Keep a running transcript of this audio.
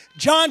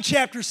John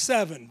chapter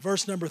 7,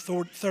 verse number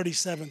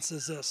 37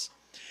 says this.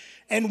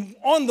 And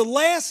on the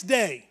last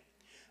day,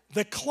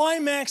 the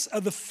climax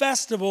of the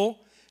festival,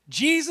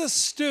 Jesus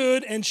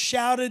stood and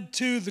shouted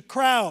to the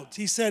crowds.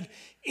 He said,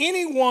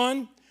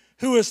 anyone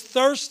who is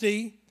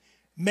thirsty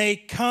may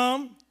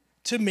come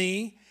to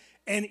me,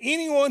 and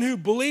anyone who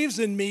believes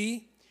in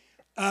me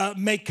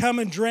may come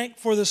and drink.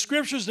 For the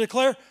scriptures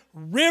declare,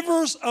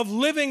 rivers of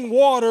living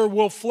water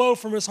will flow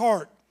from his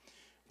heart.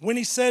 When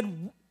he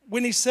said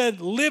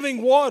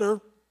living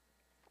water,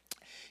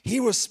 he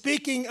was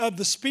speaking of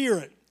the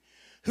Spirit,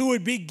 who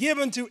would be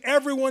given to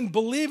everyone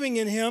believing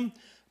in him.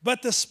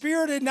 But the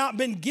Spirit had not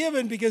been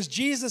given because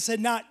Jesus had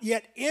not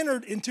yet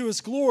entered into his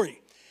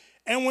glory.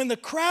 And when the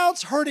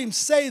crowds heard him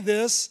say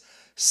this,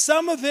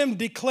 some of them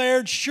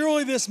declared,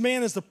 surely this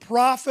man is the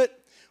prophet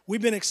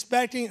we've been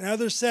expecting. And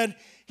others said,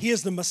 he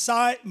is the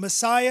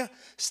Messiah.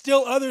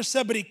 Still others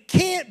said, but he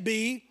can't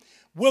be.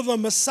 Will the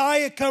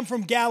Messiah come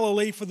from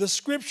Galilee? For the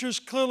scriptures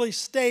clearly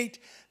state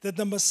that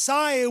the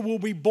Messiah will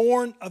be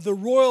born of the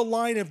royal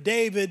line of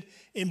David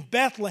in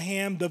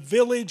Bethlehem, the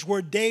village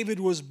where David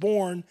was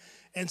born.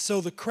 And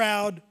so the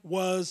crowd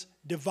was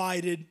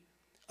divided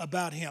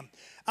about him.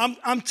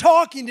 I'm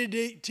talking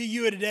to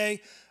you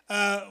today.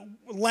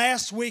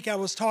 Last week I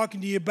was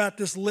talking to you about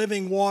this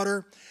living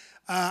water.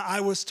 I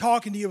was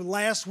talking to you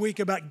last week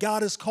about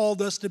God has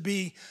called us to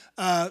be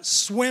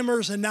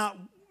swimmers and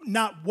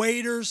not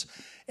waders.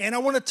 And I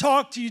want to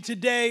talk to you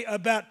today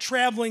about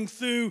traveling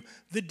through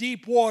the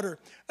deep water.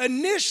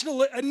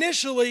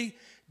 Initially,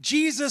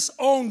 Jesus'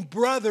 own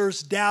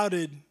brothers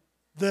doubted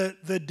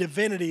the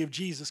divinity of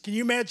Jesus. Can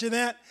you imagine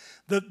that?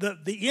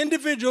 The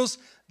individuals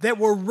that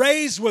were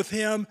raised with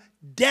him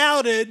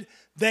doubted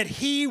that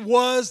he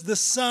was the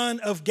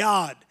Son of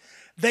God.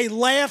 They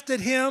laughed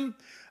at him.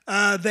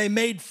 They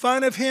made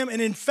fun of him.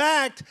 And in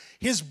fact,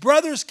 his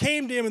brothers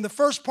came to him in the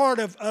first part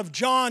of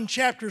John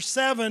chapter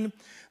 7.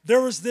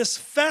 There was this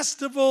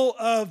festival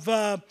of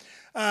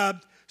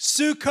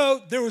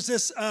Sukkot. There was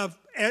this,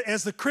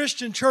 as the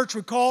Christian church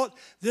would call it,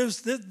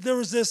 there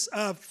was this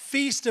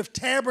Feast of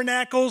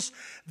Tabernacles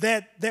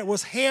that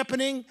was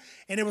happening.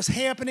 And it was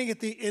happening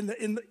in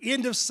the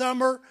end of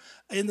summer,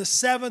 in the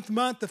 7th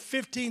month, the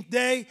 15th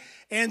day.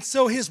 And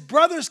so his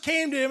brothers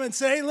came to him and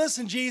said, hey,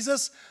 listen,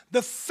 Jesus,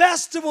 the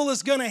festival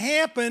is going to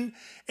happen,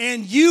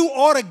 and you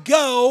ought to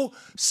go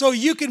so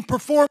you can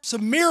perform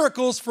some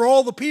miracles for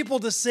all the people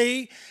to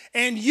see,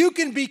 and you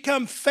can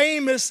become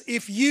famous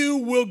if you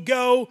will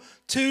go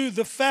to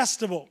the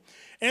festival.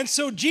 And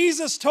so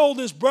Jesus told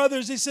his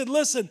brothers, he said,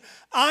 listen,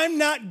 I'm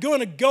not going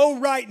to go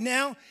right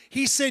now.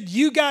 He said,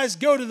 you guys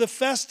go to the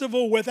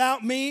festival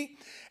without me.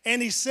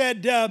 And he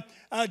said,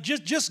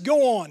 just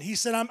go on. He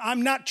said,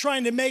 I'm not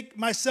trying to make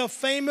myself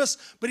famous,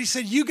 but he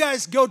said, you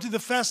guys go to the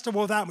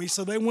festival without me.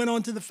 So they went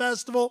on to the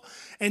festival,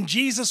 and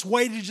Jesus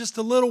waited just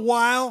a little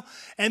while,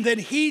 and then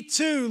he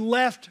too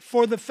left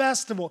for the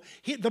festival.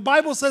 The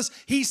Bible says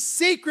he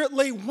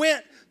secretly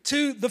went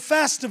to the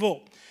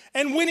festival.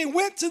 And when he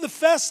went to the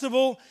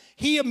festival,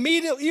 he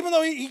immediately, even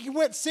though he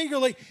went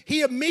secretly,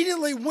 he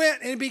immediately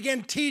went and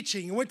began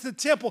teaching. He went to the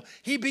temple.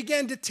 He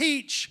began to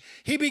teach.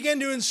 He began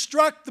to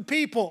instruct the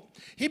people.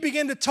 He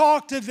began to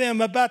talk to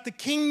them about the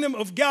kingdom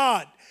of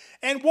God.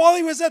 And while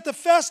he was at the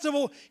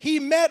festival, he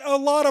met a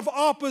lot of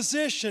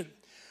opposition.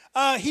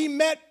 He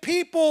met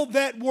people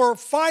that were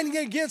fighting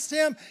against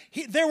him.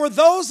 There were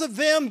those of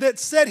them that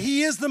said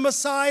he is the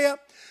Messiah.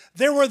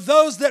 There were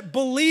those that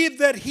believed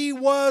that he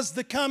was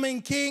the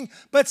coming king,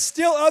 but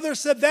still others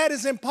said that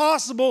is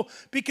impossible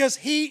because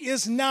he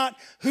is not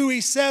who he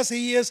says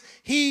he is.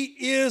 He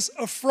is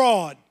a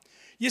fraud.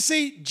 You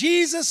see,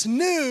 Jesus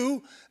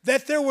knew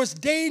that there was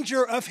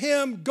danger of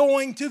him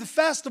going to the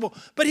festival,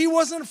 but he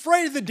wasn't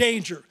afraid of the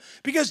danger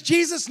because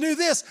Jesus knew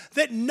this,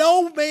 that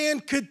no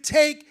man could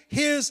take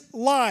his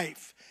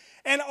life.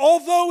 And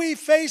although he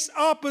faced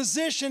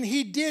opposition,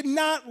 he did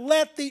not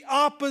let the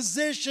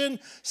opposition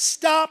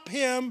stop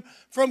him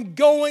from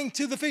going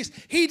to the feast.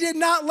 He did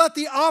not let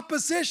the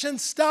opposition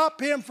stop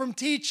him from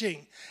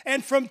teaching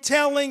and from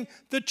telling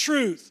the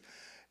truth.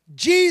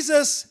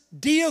 Jesus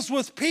deals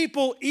with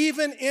people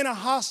even in a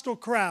hostile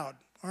crowd.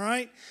 All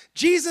right?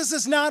 Jesus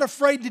is not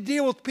afraid to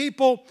deal with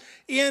people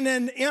in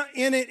an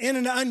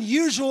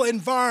unusual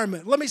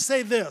environment. Let me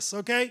say this,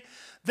 okay?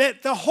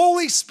 That the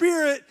Holy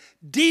Spirit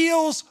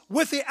deals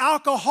with the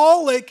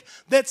alcoholic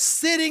that's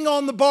sitting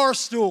on the bar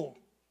stool.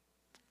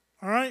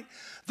 All right?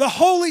 The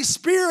Holy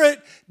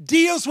Spirit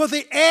deals with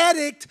the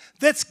addict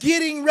that's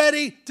getting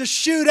ready to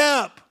shoot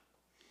up.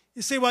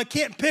 You say, well, I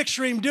can't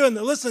picture him doing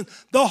that. Listen,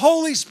 the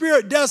Holy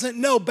Spirit doesn't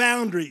know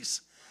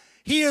boundaries.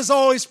 He is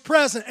always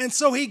present. And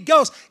so he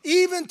goes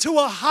even to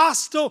a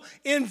hostile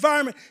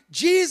environment.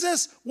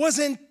 Jesus was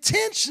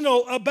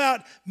intentional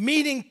about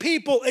meeting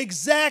people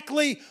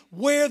exactly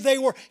where they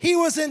were. He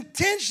was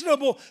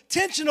intentional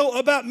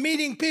about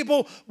meeting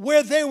people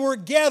where they were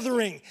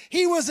gathering.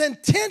 He was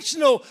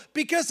intentional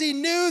because he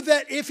knew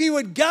that if he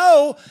would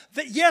go,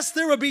 that yes,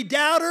 there would be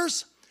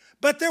doubters,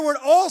 But there would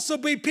also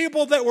be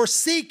people that were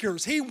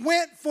seekers. He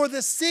went for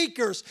the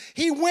seekers.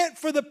 He went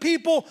for the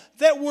people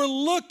that were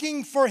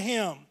looking for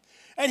him.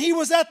 And he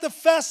was at the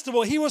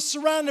festival. He was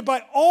surrounded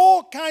by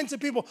all kinds of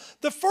people.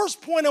 The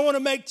first point I want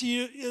to make to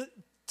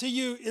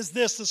you is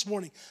this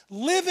morning.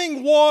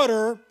 Living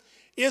water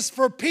is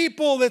for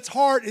people that's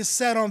heart is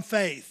set on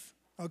faith.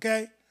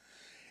 Okay?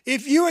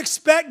 If you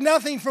expect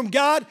nothing from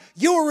God,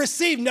 you will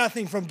receive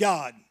nothing from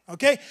God.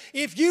 Okay?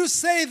 If you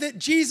say that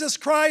Jesus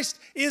Christ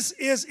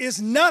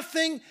is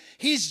nothing,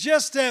 he's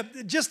just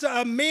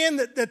a man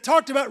that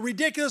talked about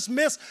ridiculous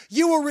myths,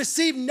 you will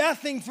receive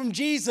nothing from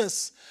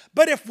Jesus.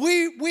 But if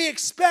we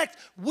expect,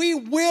 we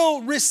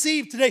will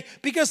receive today,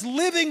 because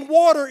living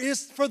water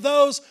is for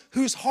those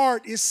whose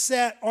heart is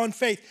set on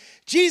faith.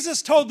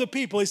 Jesus told the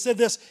people, he said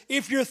this,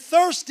 if you're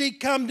thirsty,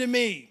 come to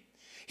me.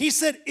 He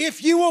said,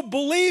 if you will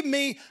believe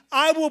me,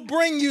 I will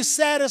bring you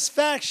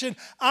satisfaction.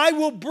 I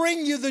will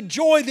bring you the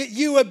joy that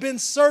you have been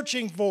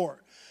searching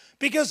for.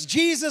 Because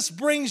Jesus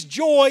brings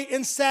joy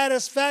and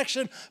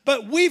satisfaction,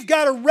 but we've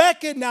got to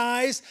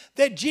recognize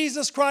that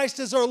Jesus Christ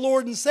is our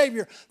Lord and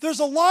Savior. There's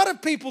a lot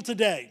of people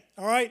today,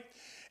 all right,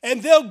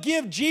 and they'll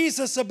give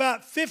Jesus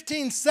about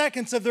 15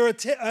 seconds of their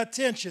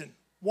attention.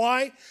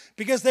 Why?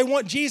 Because they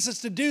want Jesus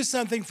to do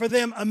something for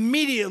them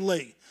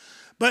immediately.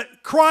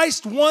 But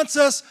Christ wants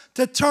us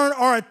to turn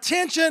our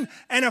attention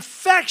and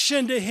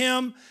affection to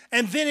him,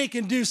 and then he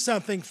can do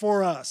something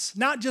for us.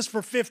 Not just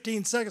for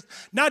 15 seconds.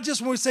 Not just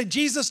when we say,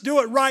 Jesus,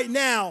 do it right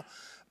now.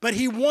 But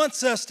he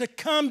wants us to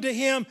come to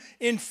him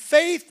in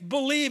faith,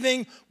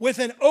 believing with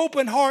an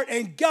open heart,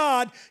 and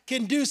God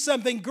can do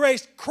something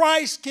great.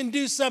 Christ can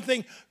do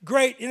something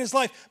great in his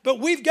life. But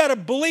we've got to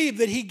believe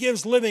that he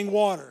gives living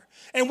water.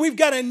 And we've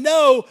got to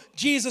know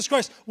Jesus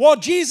Christ. While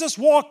Jesus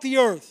walked the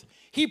earth,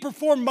 he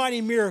performed mighty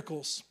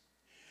miracles.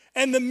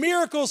 And the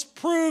miracles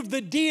proved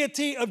the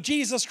deity of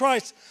Jesus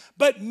Christ.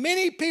 But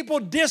many people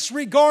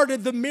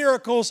disregarded the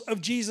miracles of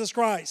Jesus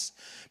Christ,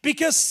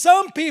 because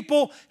some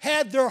people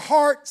had their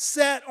heart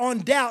set on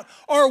doubt.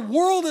 Our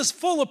world is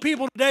full of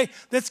people today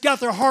that's got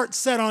their heart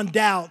set on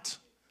doubt.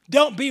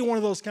 Don't be one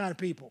of those kind of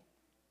people.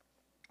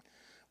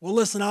 Well,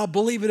 listen, I'll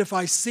believe it if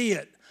I see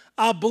it.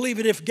 I'll believe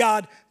it if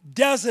God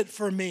does it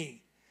for me.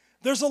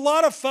 There's a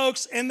lot of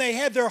folks, and they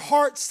had their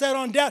heart set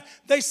on doubt.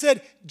 They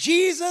said,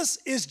 Jesus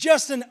is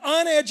just an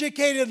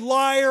uneducated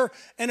liar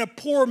and a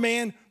poor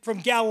man from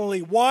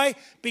Galilee. Why?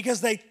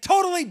 Because they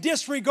totally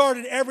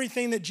disregarded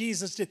everything that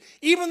Jesus did.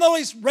 Even though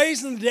he's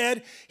raising the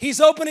dead, he's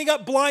opening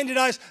up blinded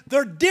eyes,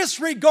 they're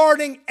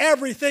disregarding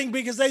everything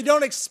because they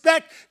don't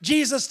expect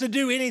Jesus to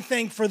do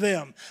anything for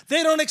them.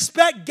 They don't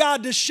expect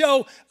God to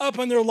show up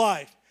in their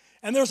life.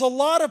 And there's a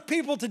lot of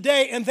people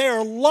today, and they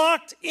are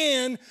locked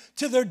in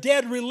to their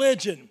dead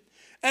religion.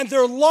 And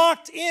they're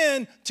locked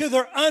in to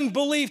their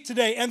unbelief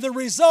today. And the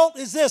result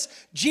is this: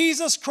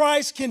 Jesus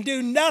Christ can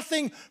do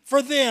nothing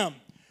for them.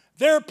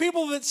 There are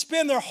people that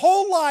spend their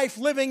whole life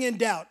living in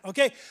doubt,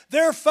 okay?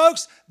 There are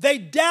folks, they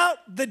doubt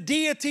the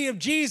deity of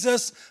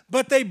Jesus,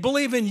 but they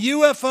believe in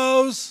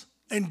UFOs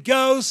and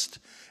ghosts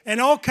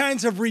and all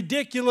kinds of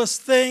ridiculous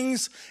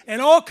things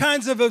and all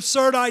kinds of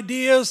absurd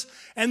ideas,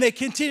 and they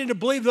continue to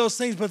believe those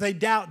things, but they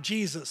doubt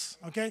Jesus,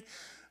 okay?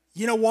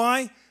 You know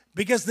why?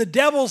 Because the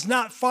devil's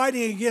not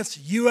fighting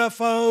against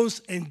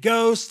UFOs and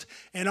ghosts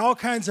and all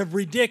kinds of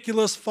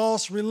ridiculous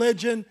false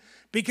religion,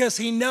 because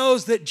he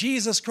knows that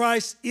Jesus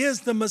Christ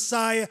is the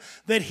Messiah,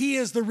 that he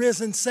is the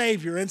risen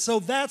Savior. And so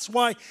that's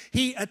why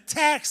he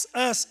attacks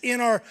us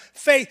in our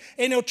faith,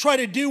 and he'll try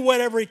to do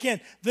whatever he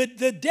can.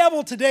 The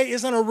devil today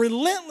is on a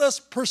relentless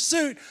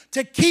pursuit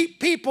to keep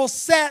people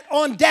set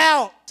on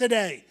doubt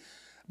today.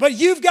 But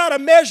you've got a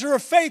measure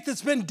of faith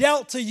that's been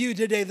dealt to you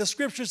today. The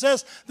scripture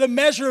says the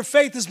measure of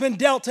faith has been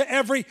dealt to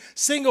every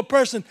single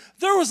person.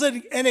 There was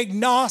an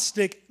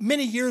agnostic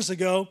many years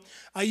ago.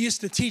 I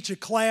used to teach a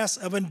class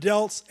of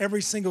adults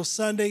every single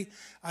Sunday.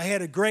 I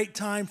had a great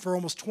time for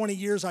almost 20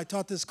 years. I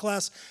taught this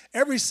class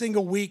every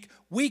single week,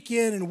 week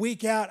in and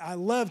week out. I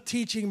love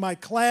teaching my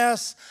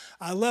class.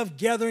 I love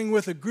gathering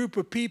with a group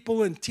of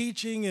people and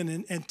teaching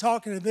and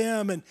talking to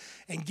them and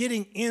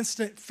getting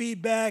instant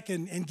feedback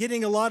and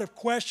getting a lot of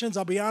questions.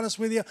 I'll be honest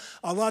with you,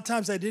 a lot of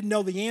times I didn't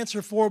know the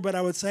answer for, but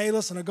I would say, hey,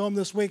 listen, I'll go home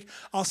this week,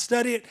 I'll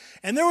study it.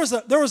 And there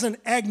was an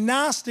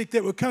agnostic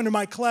that would come to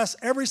my class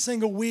every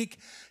single week.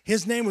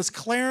 His name was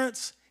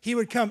Clarence. He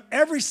would come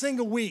every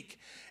single week.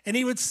 And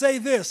he would say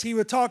this, he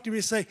would talk to me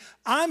and say,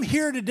 I'm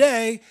here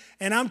today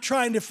and I'm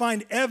trying to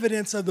find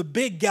evidence of the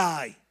big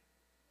guy.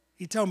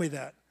 He told me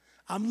that.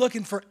 I'm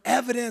looking for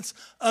evidence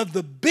of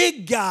the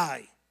big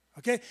guy.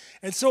 Okay?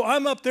 And so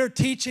I'm up there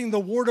teaching the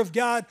Word of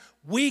God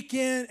week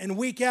in and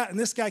week out, and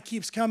this guy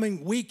keeps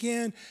coming week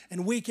in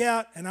and week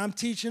out, and I'm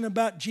teaching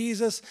about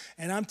Jesus,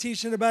 and I'm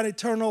teaching about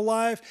eternal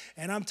life,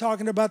 and I'm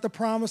talking about the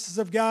promises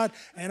of God,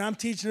 and I'm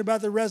teaching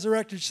about the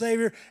resurrected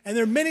Savior. And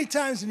there are many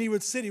times when he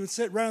would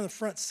sit right on the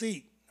front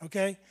seat,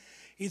 okay?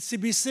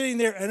 He'd be sitting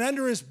there, and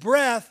under his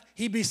breath,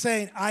 he'd be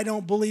saying, I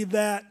don't believe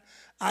that.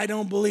 I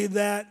don't believe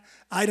that.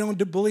 I don't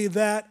believe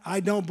that.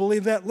 I don't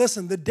believe that.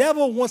 Listen, the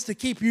devil wants to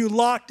keep you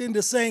locked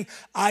into saying,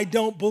 I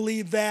don't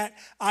believe that.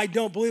 I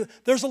don't believe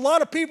that. There's a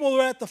lot of people who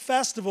are at the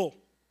festival.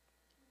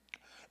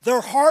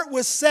 Their heart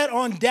was set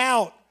on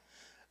doubt.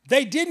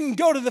 They didn't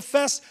go to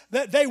the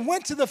they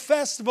went to the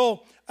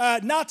festival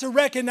not to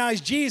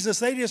recognize Jesus.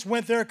 They just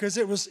went there because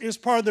it was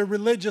part of their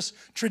religious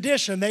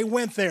tradition. They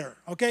went there,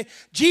 okay?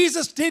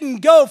 Jesus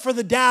didn't go for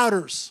the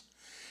doubters.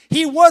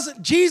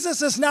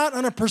 Jesus is not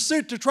on a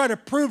pursuit to try to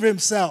prove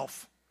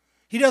himself.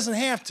 He doesn't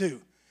have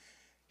to.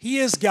 He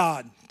is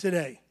God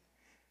today.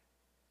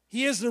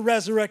 He is the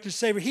resurrected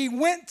Savior. He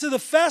went to the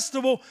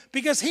festival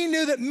because he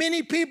knew that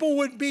many people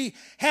would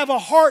have a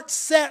heart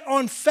set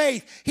on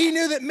faith. He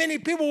knew that many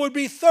people would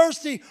be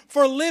thirsty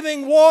for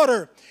living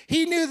water.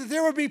 He knew that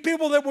there would be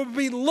people that would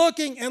be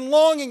looking and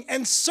longing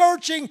and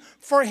searching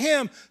for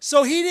him.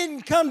 So he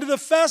didn't come to the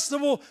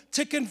festival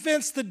to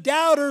convince the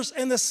doubters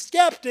and the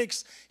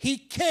skeptics. He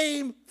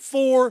came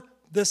for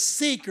the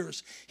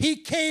seekers. He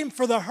came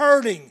for the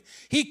hurting.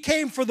 He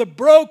came for the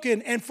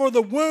broken and for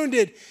the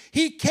wounded.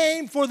 He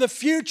came for the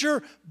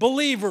future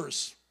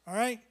believers. All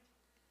right?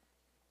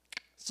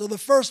 So the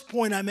first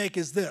point I make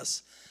is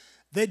this,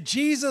 that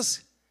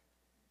Jesus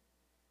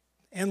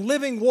and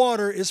living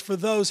water is for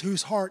those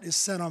whose heart is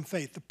set on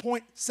faith.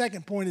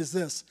 Second point is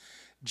this,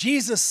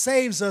 Jesus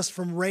saves us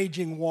from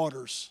raging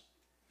waters.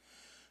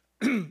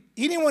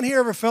 Anyone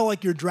here ever felt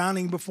like you're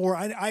drowning before?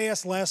 I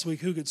asked last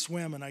week who could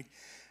swim, and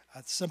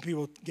some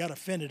people got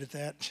offended at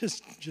that.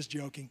 Just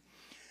joking.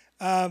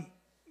 A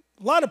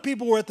lot of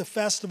people were at the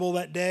festival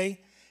that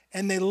day,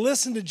 and they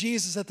listened to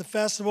Jesus at the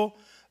festival.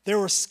 There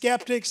were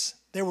skeptics.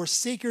 There were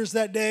seekers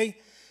that day.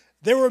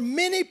 There were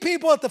many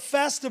people at the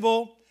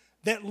festival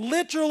that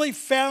literally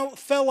felt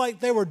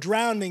like they were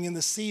drowning in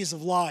the seas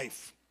of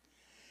life.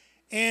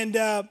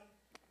 And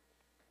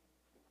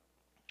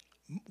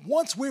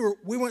once we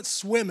went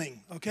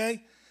swimming,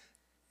 okay,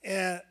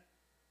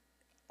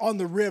 on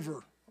the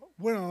river.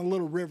 Went on a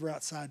little river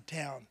outside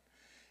town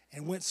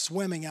and went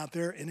swimming out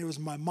there. And it was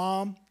my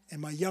mom and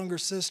my younger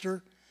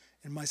sister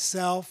and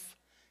myself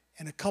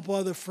and a couple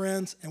other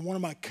friends and one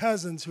of my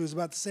cousins who was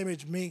about the same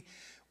age as me.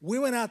 We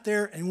went out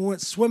there and we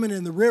went swimming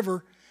in the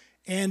river.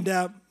 And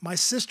my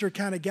sister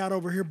kind of got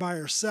over here by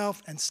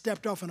herself and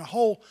stepped off in a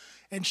hole.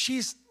 And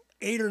she's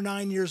 8 or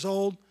 9 years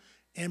old.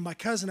 And my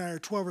cousin and I are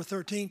 12 or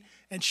 13.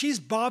 And she's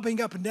bobbing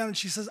up and down. And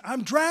she says,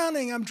 I'm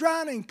drowning. I'm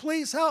drowning.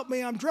 Please help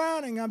me. I'm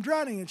drowning. I'm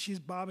drowning. And she's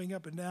bobbing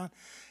up and down.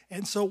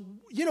 And so,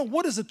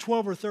 what does a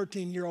 12 or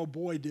 13-year-old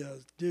boy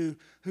do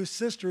whose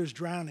sister is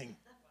drowning?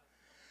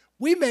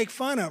 We make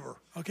fun of her,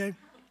 okay?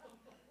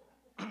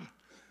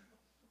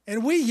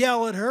 And we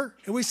yell at her.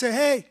 And we say,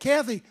 hey,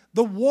 Kathy,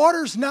 the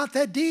water's not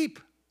that deep.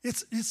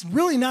 It's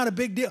really not a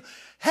big deal.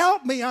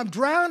 Help me. I'm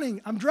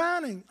drowning. I'm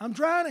drowning. I'm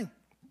drowning.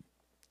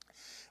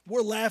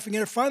 We're laughing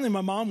at her. Finally,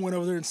 my mom went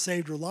over there and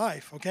saved her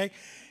life, okay?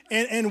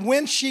 And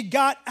when she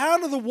got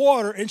out of the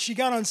water and she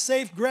got on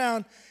safe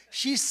ground,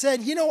 she said,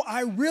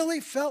 I really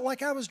felt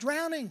like I was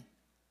drowning.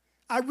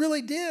 I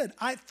really did.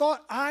 I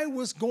thought I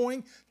was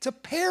going to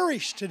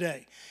perish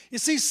today. You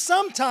see,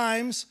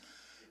 sometimes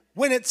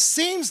when it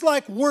seems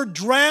like we're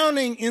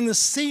drowning in the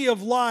sea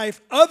of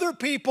life, other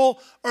people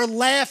are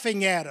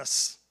laughing at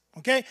us,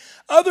 okay?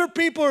 Other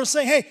people are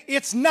saying, hey,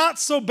 it's not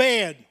so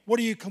bad. What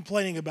are you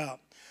complaining about?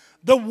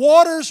 The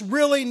water's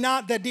really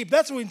not that deep.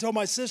 That's what we told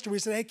my sister. We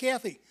said, hey,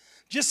 Kathy,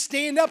 just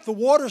stand up. The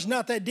water's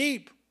not that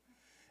deep.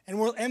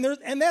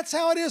 And that's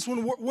how it is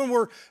when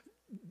we're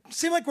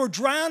seem like we're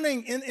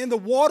drowning in the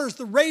waters,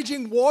 the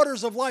raging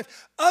waters of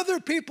life. Other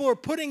people are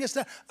putting us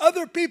down.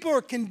 Other people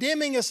are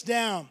condemning us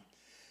down.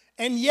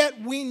 And yet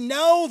we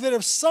know that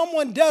if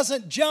someone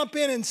doesn't jump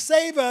in and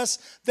save us,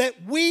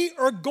 that we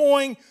are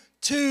going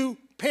to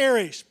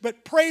perish.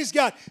 But praise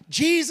God,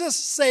 Jesus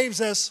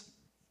saves us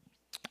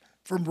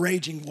from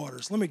raging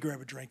waters. Let me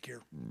grab a drink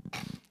here.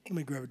 Let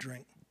me grab a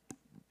drink.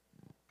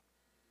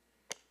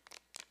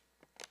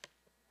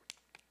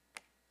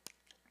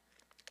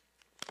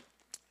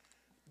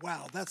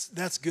 Wow,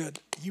 that's good.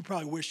 You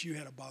probably wish you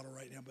had a bottle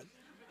right now, but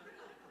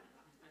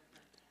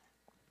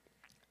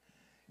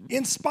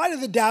in spite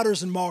of the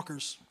doubters and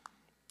mockers,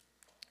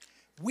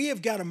 we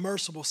have got a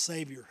merciful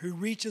Savior who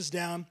reaches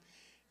down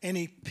and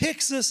he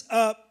picks us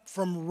up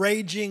from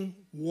raging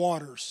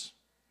waters.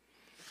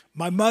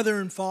 My mother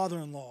and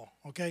father-in-law,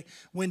 okay,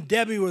 when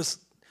Debbie was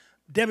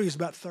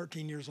about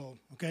 13 years old,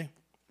 okay,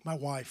 my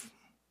wife,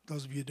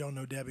 those of you who don't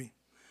know Debbie,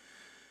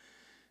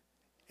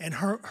 and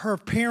her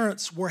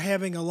parents were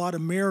having a lot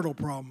of marital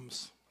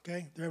problems,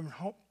 okay, they're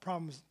having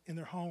problems in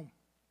their home.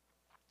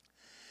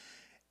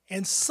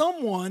 And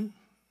someone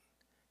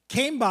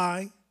came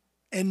by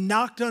and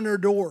knocked on their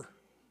door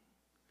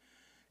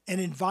and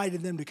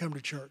invited them to come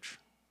to church.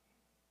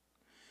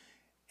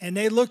 And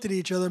they looked at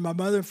each other, my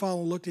mother and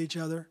father looked at each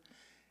other,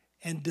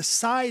 and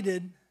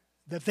decided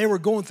that they were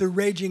going through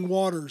raging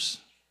waters.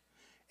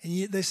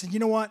 And they said, you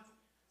know what?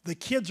 The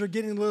kids are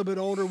getting a little bit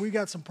older. We've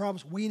got some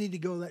problems. We need to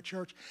go to that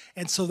church.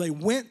 And so they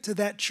went to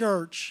that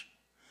church.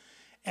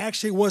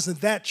 Actually, it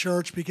wasn't that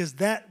church, because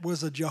that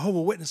was a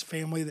Jehovah's Witness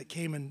family that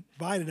came and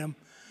invited him.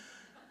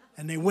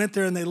 And they went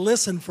there and they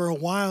listened for a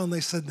while, and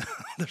they said,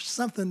 there's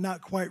something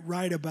not quite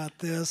right about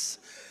this.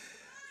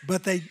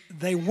 But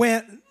they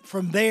went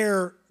from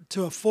there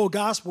to a full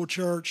gospel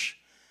church,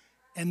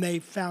 and they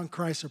found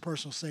Christ their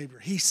personal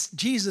Savior.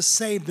 Jesus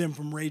saved them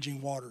from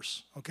raging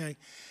waters, okay?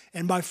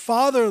 And my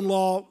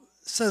father-in-law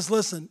says,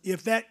 listen,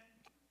 if that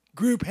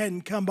group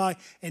hadn't come by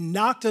and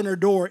knocked on our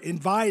door,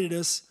 invited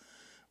us,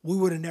 we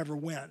would have never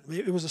went.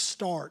 It was a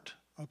start,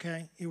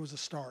 okay? It was a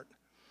start.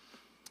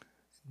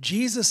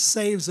 Jesus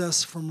saves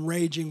us from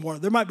raging water.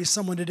 There might be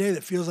someone today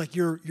that feels like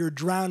you're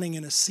drowning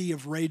in a sea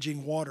of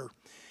raging water.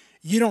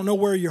 You don't know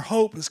where your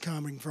hope is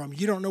coming from.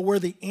 You don't know where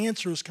the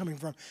answer is coming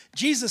from.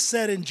 Jesus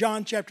said in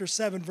John chapter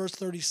 7, verse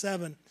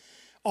 37,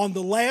 on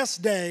the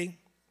last day,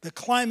 the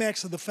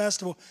climax of the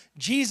festival,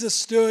 Jesus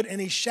stood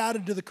and he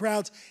shouted to the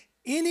crowds,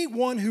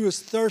 anyone who is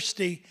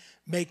thirsty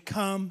may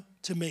come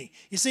to me.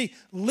 You see,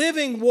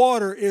 living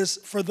water is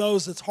for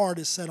those that's heart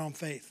is set on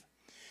faith.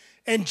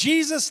 And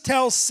Jesus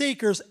tells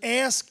seekers,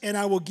 ask and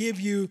I will give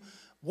you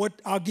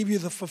I'll give you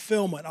the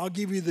fulfillment. I'll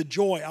give you the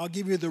joy. I'll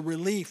give you the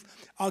relief.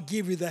 I'll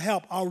give you the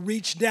help. I'll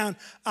reach down.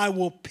 I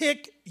will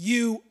pick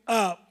you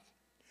up.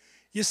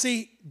 You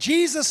see,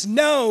 Jesus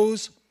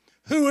knows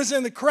who is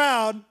in the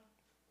crowd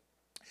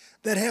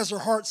that has their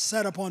heart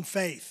set upon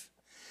faith.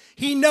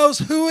 He knows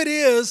who it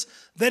is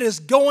that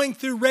is going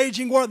through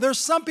raging water. There's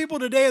some people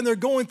today and they're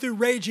going through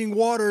raging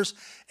waters,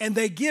 and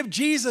they give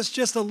Jesus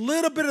just a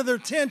little bit of their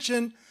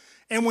attention.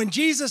 And when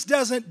Jesus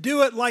doesn't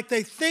do it like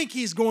they think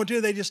he's going to,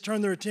 they just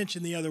turn their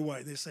attention the other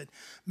way. They said,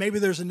 maybe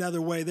there's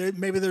another way.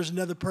 Maybe there's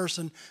another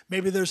person.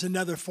 Maybe there's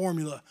another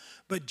formula.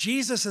 But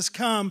Jesus has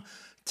come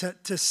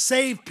to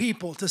save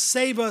people, to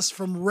save us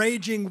from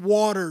raging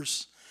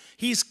waters.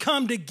 He's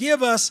come to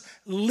give us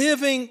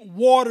living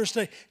waters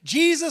today.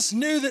 Jesus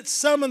knew that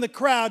some in the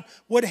crowd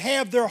would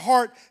have their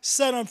heart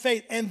set on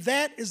faith, and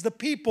that is the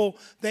people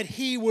that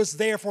he was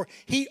there for.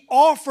 He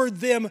offered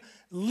them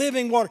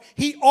living water.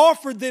 He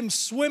offered them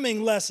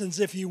swimming lessons,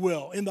 if you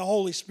will, in the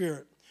Holy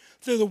Spirit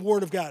through the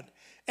Word of God.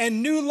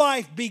 And new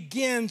life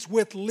begins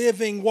with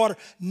living water.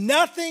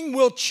 Nothing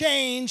will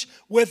change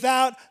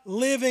without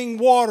living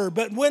water.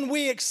 But when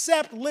we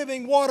accept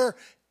living water,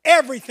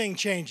 everything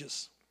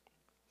changes.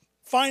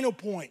 Final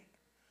point.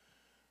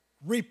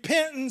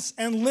 Repentance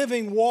and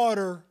living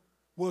water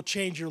will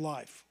change your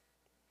life.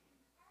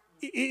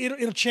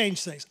 It'll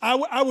change things.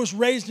 I was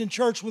raised in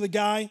church with a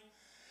guy.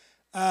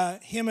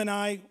 Him and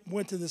I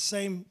went to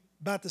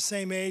about the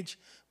same age,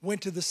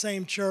 went to the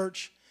same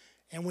church,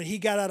 and when he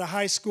got out of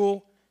high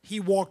school, he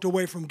walked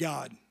away from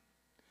God.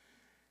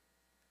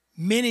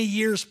 Many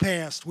years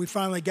passed. We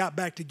finally got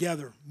back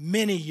together.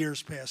 Many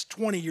years passed.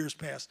 20 years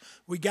passed.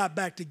 We got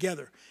back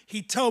together.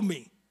 He told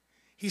me,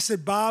 he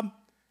said, Bob,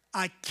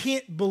 I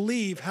can't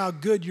believe how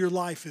good your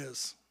life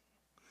is.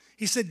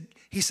 He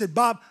said,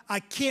 Bob, I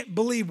can't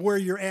believe where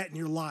you're at in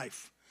your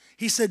life.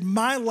 He said,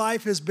 my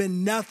life has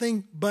been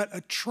nothing but a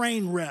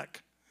train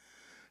wreck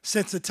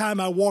since the time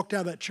I walked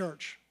out of that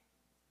church.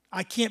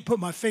 I can't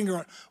put my finger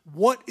on it.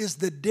 What is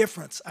the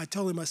difference? I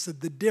told him, I said,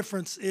 the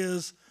difference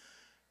is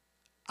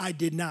I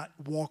did not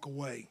walk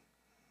away.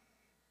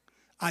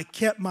 I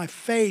kept my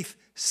faith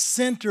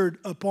centered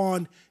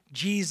upon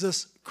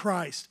Jesus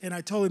Christ. And I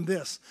told him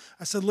this.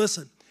 I said,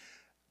 listen,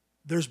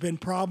 there's been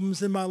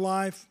problems in my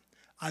life.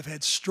 I've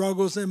had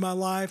struggles in my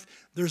life.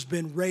 There's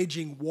been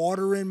raging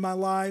water in my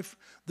life.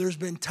 There's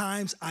been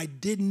times I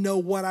didn't know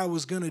what I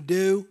was going to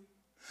do.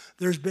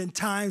 There's been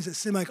times it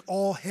seemed like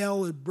all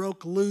hell had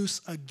broke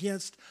loose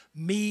against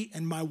me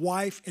and my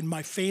wife and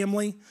my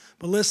family.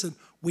 But listen,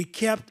 we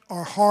kept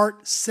our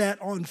heart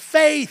set on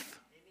faith.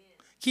 Amen.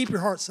 Keep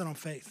your heart set on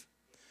faith.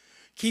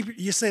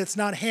 You say it's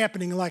not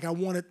happening like I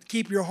want it.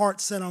 Keep your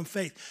heart set on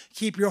faith.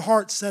 Keep your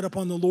heart set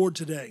upon the Lord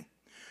today.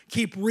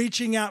 Keep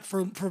reaching out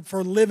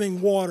for living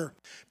water,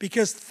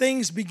 because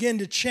things begin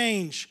to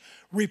change.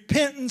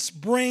 Repentance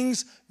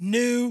brings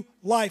new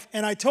life.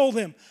 And I told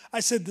him,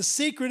 I said,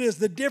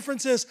 the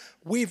difference is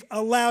we've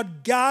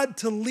allowed God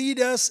to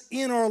lead us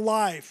in our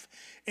life.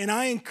 And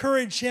I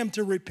encourage him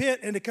to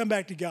repent and to come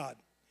back to God.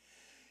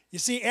 You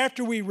see,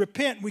 after we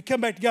repent, we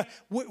come back to God.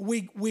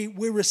 We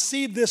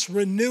receive this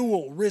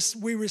renewal.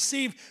 We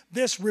receive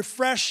this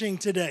refreshing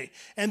today.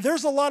 And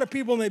there's a lot of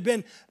people,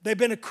 and they've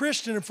been a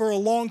Christian for a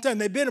long time.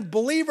 They've been a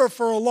believer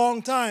for a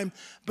long time,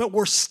 but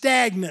we're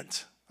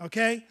stagnant,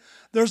 okay?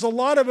 There's a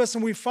lot of us,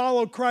 and we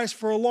followed Christ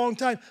for a long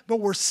time, but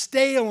we're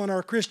stale in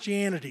our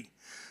Christianity.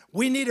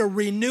 We need a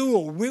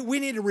renewal. We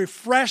need a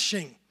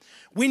refreshing.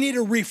 We need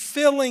a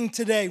refilling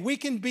today. We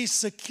can be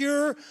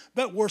secure,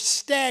 but we're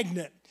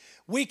stagnant.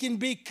 We can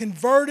be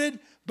converted,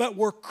 but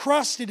we're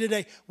crusty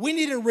today. We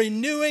need a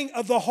renewing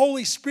of the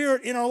Holy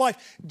Spirit in our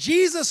life.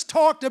 Jesus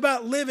talked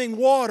about living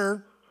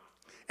water,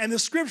 and the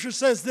scripture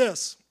says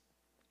this.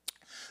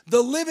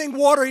 The living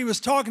water he was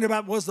talking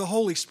about was the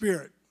Holy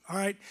Spirit, all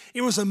right?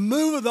 It was a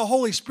move of the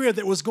Holy Spirit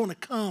that was going to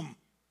come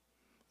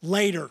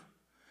later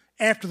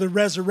after the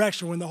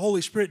resurrection when the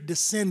Holy Spirit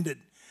descended.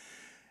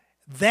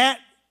 That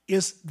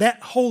is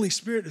that Holy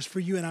Spirit is for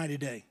you and I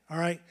today, all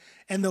right?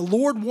 And the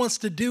Lord wants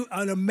to do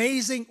an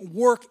amazing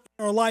work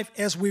in our life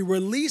as we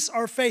release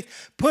our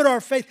faith, put our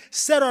faith,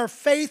 set our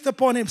faith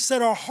upon Him,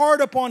 set our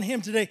heart upon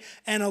Him today,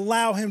 and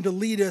allow Him to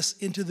lead us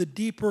into the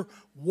deeper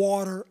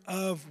water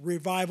of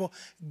revival.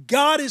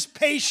 God is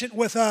patient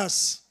with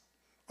us.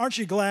 Aren't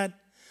you glad?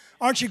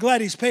 Aren't you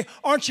glad He's patient?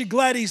 Aren't you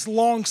glad He's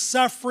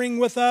long-suffering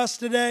with us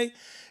today?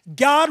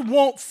 God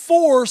won't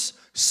force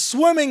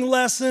swimming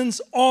lessons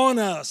on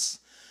us.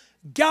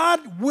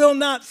 God will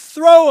not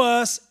throw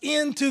us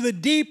into the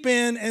deep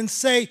end and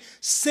say,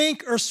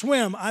 sink or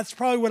swim. That's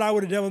probably what I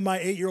would have done with my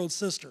 8-year-old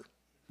sister.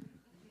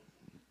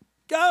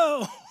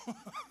 Go,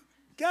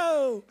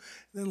 go.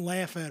 Then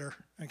laugh at her,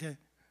 okay?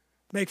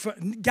 Make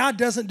fun. God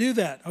doesn't do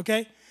that,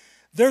 okay?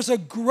 There's a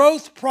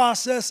growth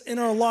process in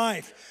our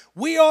life.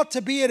 We ought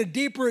to be at a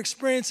deeper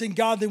experience in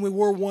God than we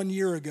were 1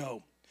 year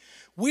ago.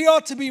 We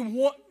ought to be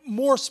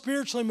more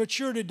spiritually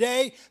mature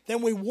today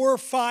than we were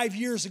 5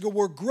 years ago.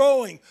 We're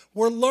growing,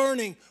 we're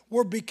learning,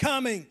 we're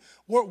becoming,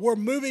 we're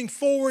moving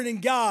forward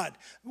in God.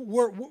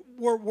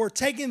 We're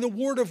taking the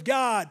Word of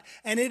God,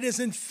 and it is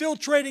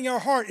infiltrating our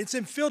heart. It's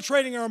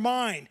infiltrating our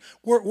mind.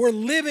 We're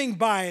living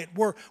by it.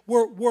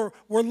 We're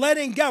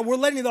letting God, we're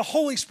letting the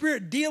Holy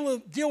Spirit deal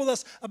with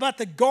us about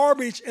the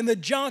garbage and the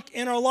junk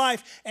in our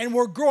life, and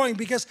we're growing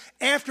because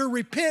after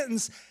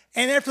repentance,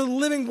 and after the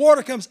living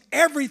water comes,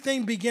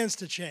 everything begins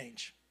to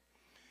change.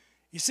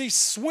 You see,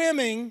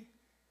 swimming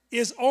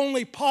is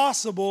only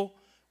possible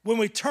when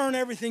we turn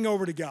everything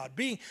over to God.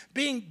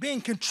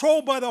 Being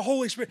controlled by the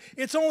Holy Spirit,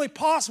 it's only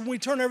possible when we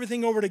turn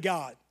everything over to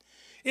God.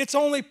 It's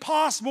only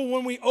possible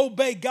when we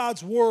obey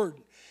God's word.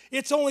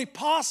 It's only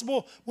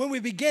possible when we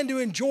begin to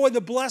enjoy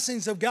the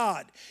blessings of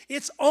God.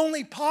 It's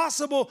only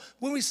possible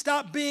when we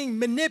stop being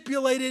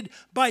manipulated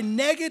by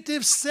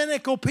negative,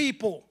 cynical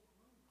people.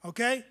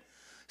 Okay?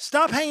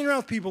 Stop hanging around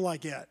with people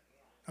like that,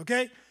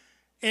 okay?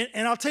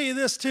 And I'll tell you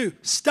this too.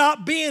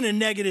 Stop being a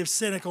negative,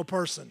 cynical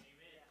person.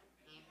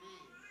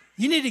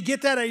 You need to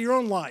get that out of your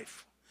own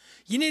life.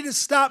 You need to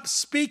stop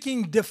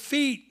speaking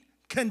defeat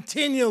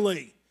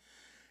continually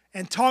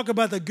and talk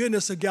about the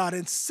goodness of God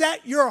and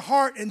set your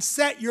heart and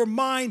set your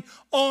mind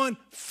on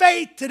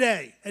faith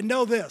today. And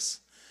know this.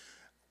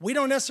 We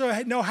don't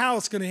necessarily know how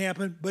it's going to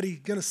happen, but He's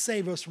going to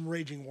save us from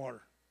raging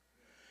water.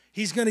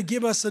 He's going to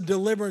give us a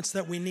deliverance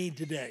that we need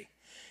today.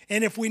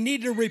 And if we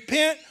need to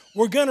repent,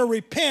 we're going to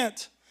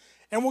repent.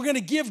 And we're going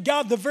to give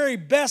God the very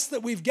best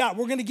that we've got.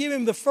 We're going to give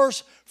Him the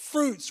first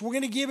fruits. We're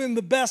going to give Him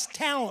the best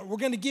talent. We're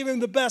going to give Him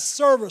the best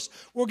service.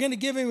 We're going to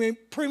give Him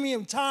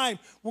premium time.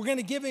 We're going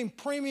to give Him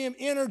premium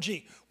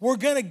energy. We're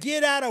going to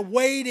get out of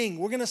waiting.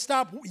 We're going to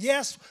stop.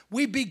 Yes,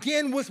 we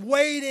begin with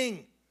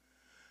waiting.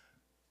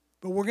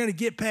 But we're going to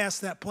get past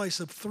that place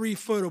of 3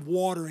 foot of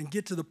water and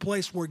get to the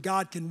place where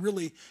God can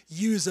really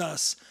use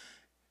us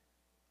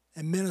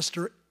and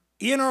minister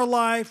in our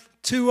life,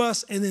 to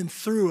us, and then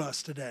through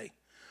us today.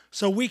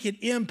 So we can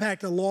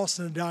impact a lost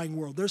and a dying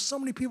world. There's so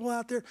many people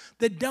out there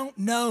that don't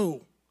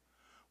know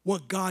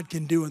what God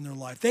can do in their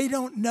life. They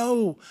don't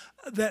know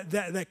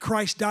that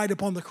Christ died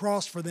upon the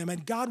cross for them,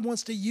 and God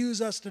wants to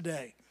use us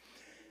today.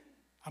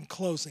 I'm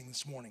closing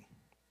this morning.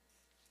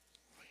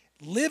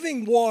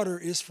 Living water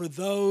is for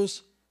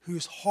those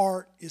whose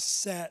heart is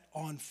set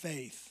on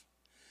faith.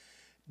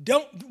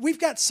 We've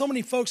got so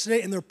many folks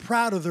today, and they're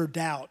proud of their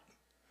doubt.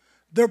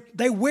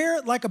 They wear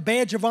it like a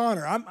badge of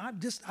honor. I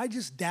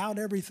just doubt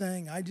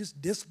everything. I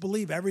just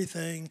disbelieve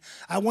everything.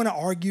 I want to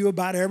argue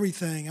about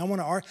everything. I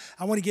want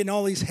to get in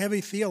all these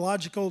heavy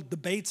theological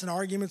debates and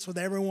arguments with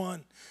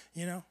everyone.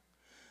 You know,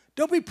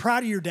 don't be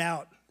proud of your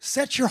doubt.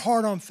 Set your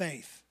heart on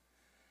faith.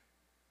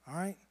 All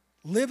right.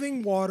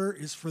 Living water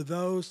is for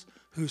those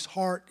whose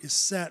heart is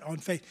set on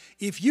faith.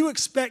 If you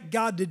expect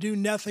God to do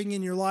nothing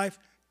in your life,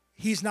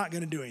 He's not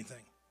going to do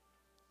anything.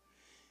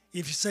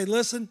 If you say,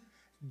 listen,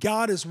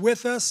 God is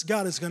with us.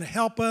 God is going to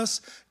help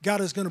us.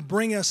 God is going to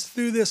bring us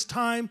through this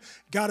time.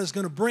 God is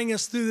going to bring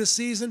us through this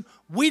season.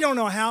 We don't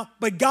know how,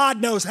 but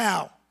God knows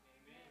how.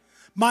 Amen.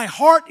 My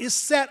heart is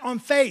set on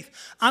faith.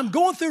 I'm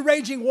going through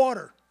raging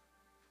water.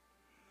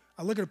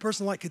 I look at a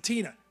person like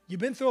Katina.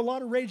 You've been through a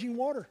lot of raging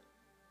water.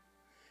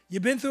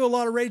 You've been through a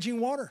lot of raging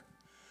water.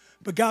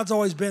 But God's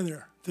always been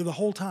there through the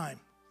whole time.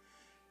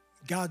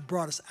 God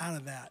brought us out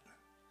of that.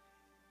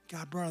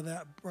 God brought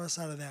us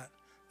out of that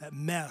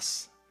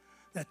mess.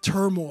 That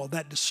turmoil,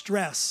 that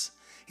distress.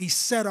 He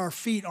set our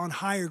feet on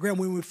higher ground.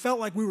 When we felt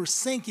like we were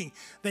sinking,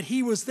 that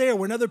He was there.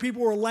 When other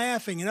people were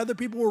laughing and other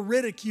people were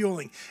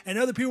ridiculing and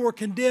other people were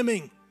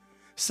condemning,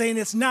 saying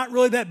it's not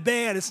really that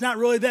bad, it's not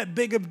really that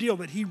big of a deal,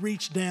 that He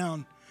reached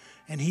down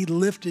and He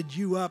lifted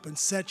you up and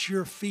set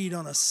your feet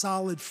on a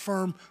solid,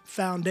 firm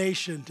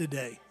foundation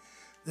today,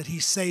 that He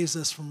saves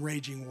us from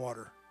raging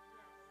water.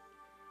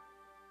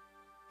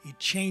 He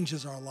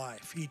changes our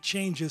life. He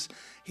changes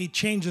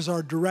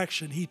our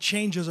direction. He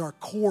changes our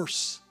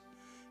course,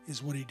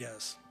 is what He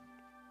does.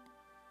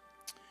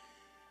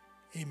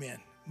 Amen.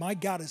 My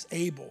God is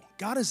able.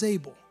 God is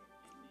able.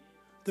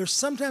 There's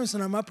sometimes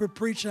when I'm up here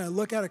preaching, I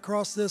look out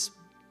across this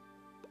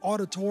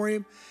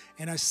auditorium,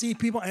 and I see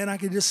people, and I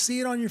can just see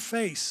it on your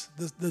face,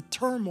 the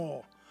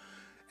turmoil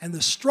and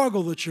the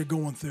struggle that you're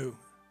going through.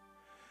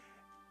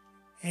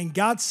 And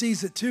God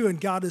sees it too, and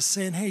God is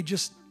saying, hey,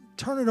 just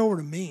turn it over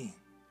to me.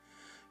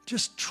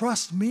 Just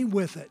trust me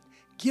with it.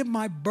 Give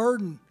my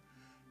burden.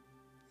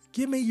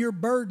 Give me your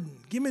burden.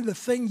 Give me the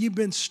thing you've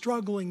been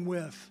struggling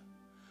with.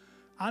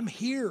 I'm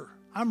here.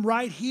 I'm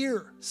right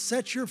here.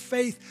 Set your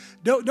faith.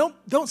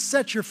 Don't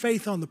set your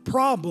faith on the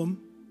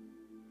problem.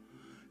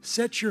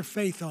 Set your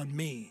faith on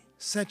me.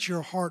 Set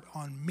your heart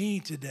on me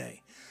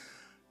today.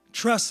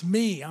 Trust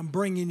me, I'm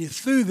bringing you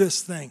through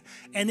this thing.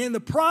 And in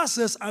the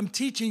process, I'm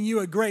teaching you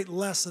a great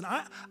lesson.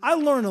 I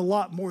learn a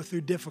lot more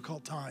through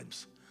difficult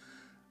times.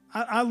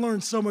 I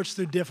learned so much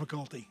through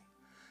difficulty.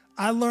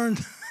 I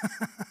learned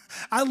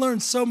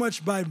so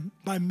much by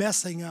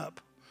messing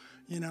up,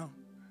 you know.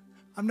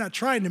 I'm not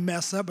trying to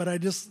mess up, but I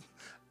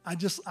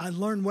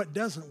learned what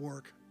doesn't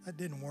work. That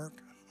didn't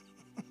work.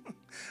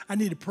 I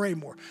need to pray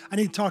more. I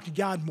need to talk to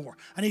God more.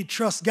 I need to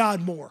trust God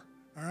more,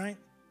 all right?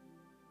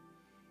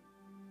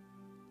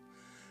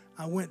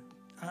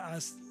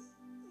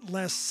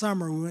 Last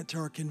summer, we went to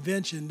our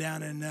convention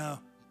down in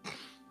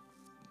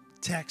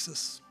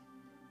Texas.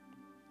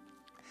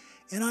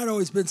 And I'd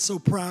always been so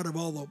proud of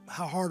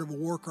how hard of a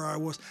worker I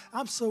was.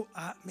 I'm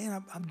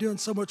doing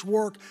so much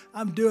work.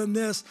 I'm doing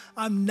this.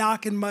 I'm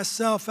knocking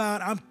myself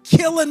out. I'm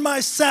killing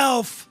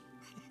myself.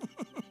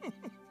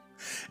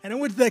 And I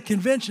went to that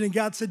convention, and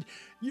God said,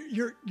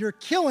 you're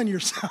killing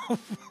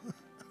yourself.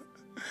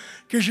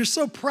 Because you're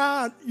so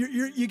proud.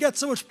 You got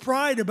so much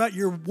pride about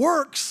your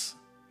works.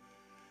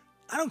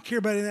 I don't care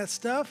about any of that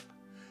stuff.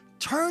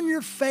 Turn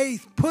your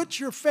faith,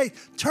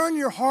 turn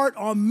your heart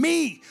on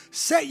me.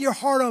 Set your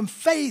heart on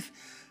faith,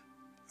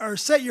 or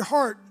set your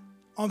heart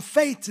on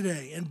faith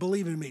today and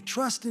believe in me.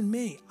 Trust in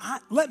me.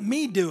 Let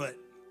me do it.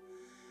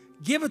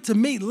 Give it to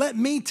me. Let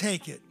me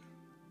take it.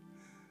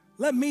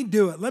 Let me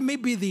do it. Let me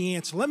be the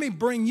answer. Let me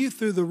bring you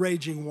through the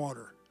raging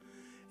water.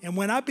 And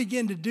when I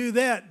begin to do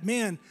that,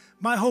 man,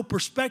 my whole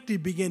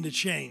perspective began to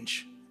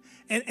change.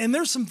 And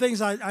there's some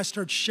things I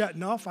started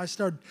shutting off. I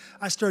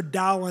started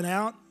dialing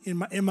out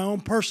in my own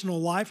personal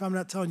life. I'm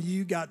not telling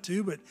you got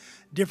to, but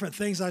different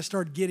things I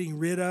started getting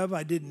rid of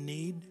I didn't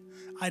need.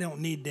 I don't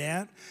need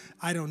that.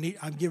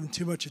 I'm giving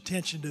too much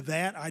attention to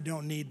that. I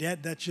don't need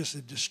that. That's just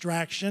a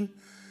distraction,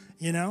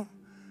 you know.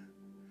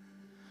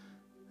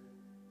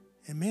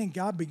 And man,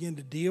 God began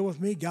to deal with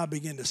me. God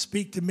began to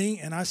speak to me,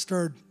 and I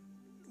started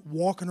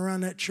walking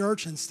around that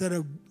church instead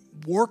of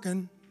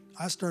working.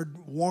 I started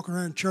walking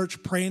around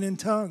church praying in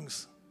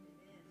tongues.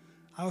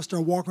 I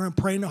started walking around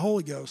praying the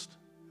Holy Ghost,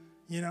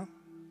 you know.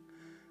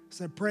 I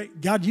said, pray,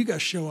 God, you got to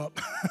show up.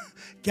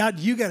 God,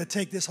 you got to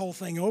take this whole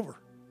thing over,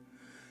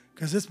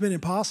 because it's been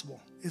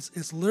impossible.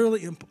 It's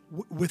literally,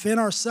 within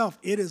ourselves,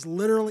 it is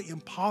literally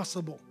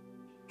impossible.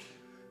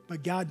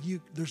 But God,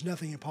 there's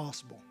nothing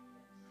impossible.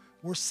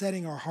 We're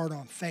setting our heart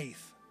on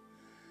faith.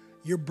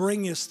 You're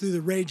bringing us through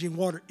the raging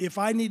water. If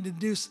I need to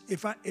do,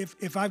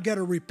 if I've got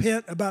to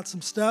repent about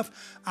some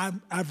stuff,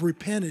 I've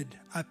repented.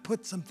 I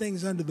put some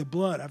things under the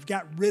blood. I've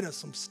got rid of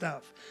some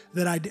stuff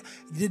that I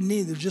didn't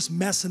need. They're just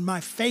messing my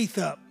faith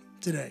up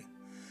today.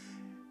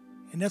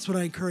 And that's what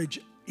I encourage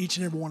each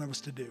and every one of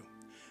us to do.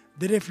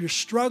 That if you're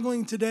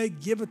struggling today,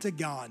 give it to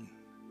God.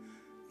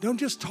 Don't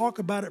just talk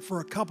about it for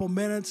a couple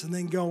minutes and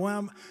then go,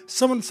 well,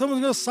 someone's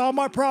going to solve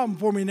my problem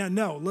for me now.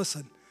 No,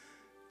 listen.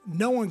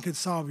 No one can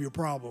solve your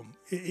problem.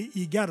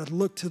 You got to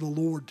look to the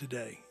Lord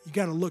today. You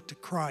got to look to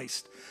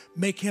Christ.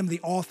 Make him the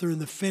author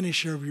and the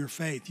finisher of your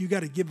faith. You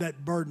got to give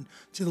that burden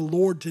to the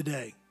Lord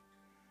today.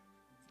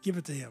 Give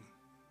it to him.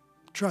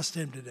 Trust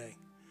him today.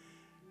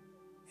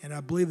 And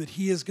I believe that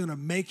he is going to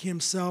make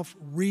himself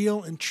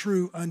real and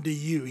true unto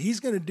you. He's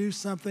going to do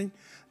something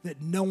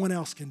that no one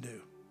else can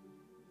do,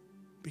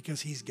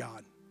 because he's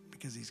God.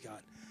 Because he's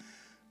God.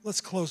 Let's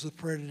close with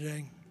prayer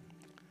today.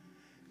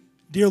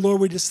 Dear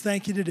Lord, we just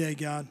thank you today,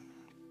 God.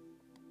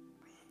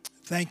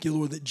 Thank you,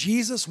 Lord, that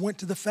Jesus went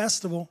to the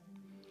festival.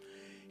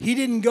 He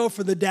didn't go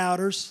for the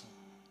doubters.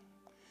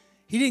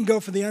 He didn't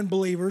go for the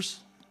unbelievers.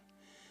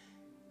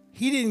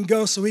 He didn't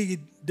go so he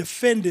could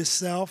defend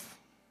himself.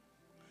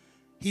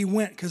 He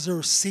went because there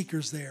were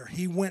seekers there.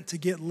 He went to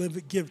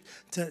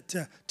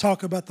to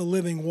talk about the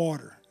living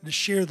water, to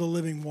share the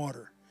living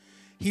water.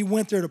 He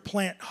went there to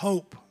plant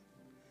hope.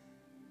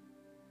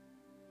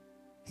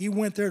 He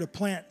went there to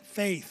plant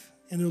faith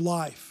in their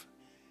life.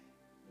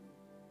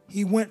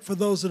 He went for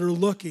those that are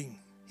looking.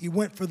 He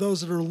went for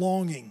those that are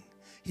longing.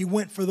 He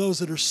went for those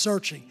that are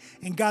searching.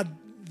 And God,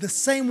 the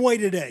same way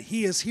today,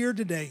 he is here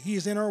today. He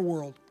is in our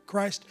world.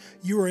 Christ,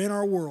 you are in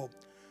our world.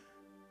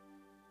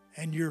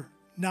 And you're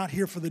not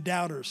here for the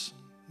doubters,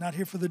 not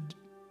here for the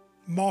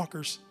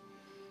mockers.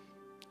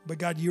 But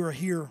God, you are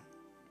here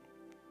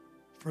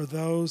for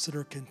those that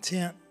are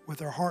content with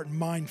their heart and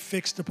mind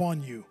fixed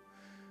upon you.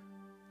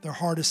 Their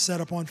heart is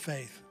set upon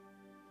faith.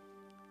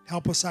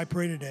 Help us, I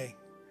pray today.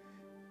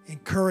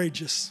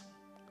 Encourage us.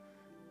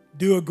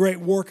 Do a great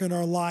work in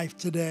our life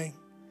today.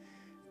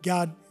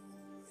 God,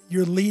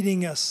 you're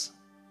leading us.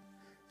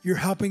 You're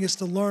helping us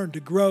to learn, to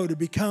grow, to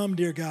become,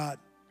 dear God.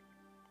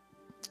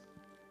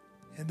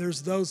 And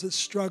there's those that's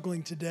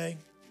struggling today.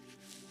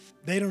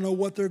 They don't know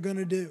what they're going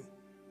to do.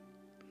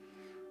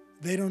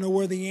 They don't know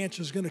where the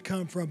answer is going to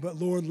come from. But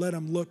Lord, let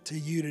them look to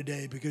you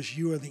today, because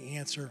you are the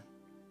answer.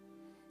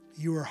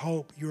 You are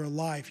hope. You are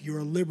life. You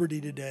are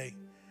liberty today.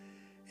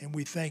 And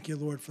we thank you,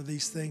 Lord, for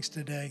these things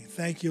today.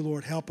 Thank you,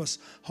 Lord. Help us.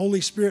 Holy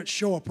Spirit,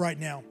 show up right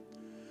now.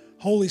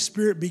 Holy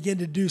Spirit, begin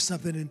to do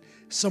something in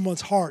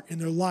someone's heart, in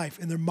their life,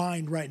 in their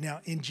mind right now.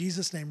 In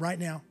Jesus' name, right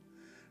now.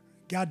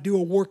 God, do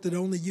a work that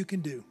only you can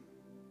do.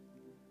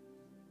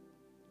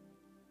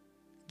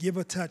 Give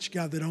a touch,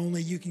 God, that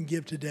only you can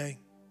give today.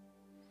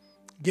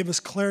 Give us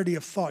clarity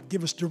of thought.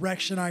 Give us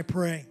direction, I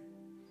pray.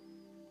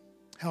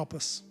 Help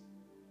us.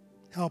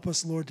 Help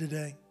us, Lord,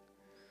 today.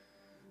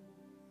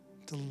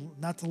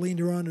 Not to lean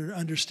to our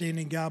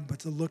understanding, God, but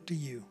to look to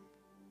you.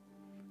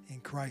 In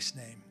Christ's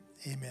name,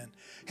 amen.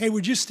 Hey,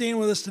 would you stand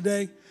with us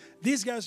today? These guys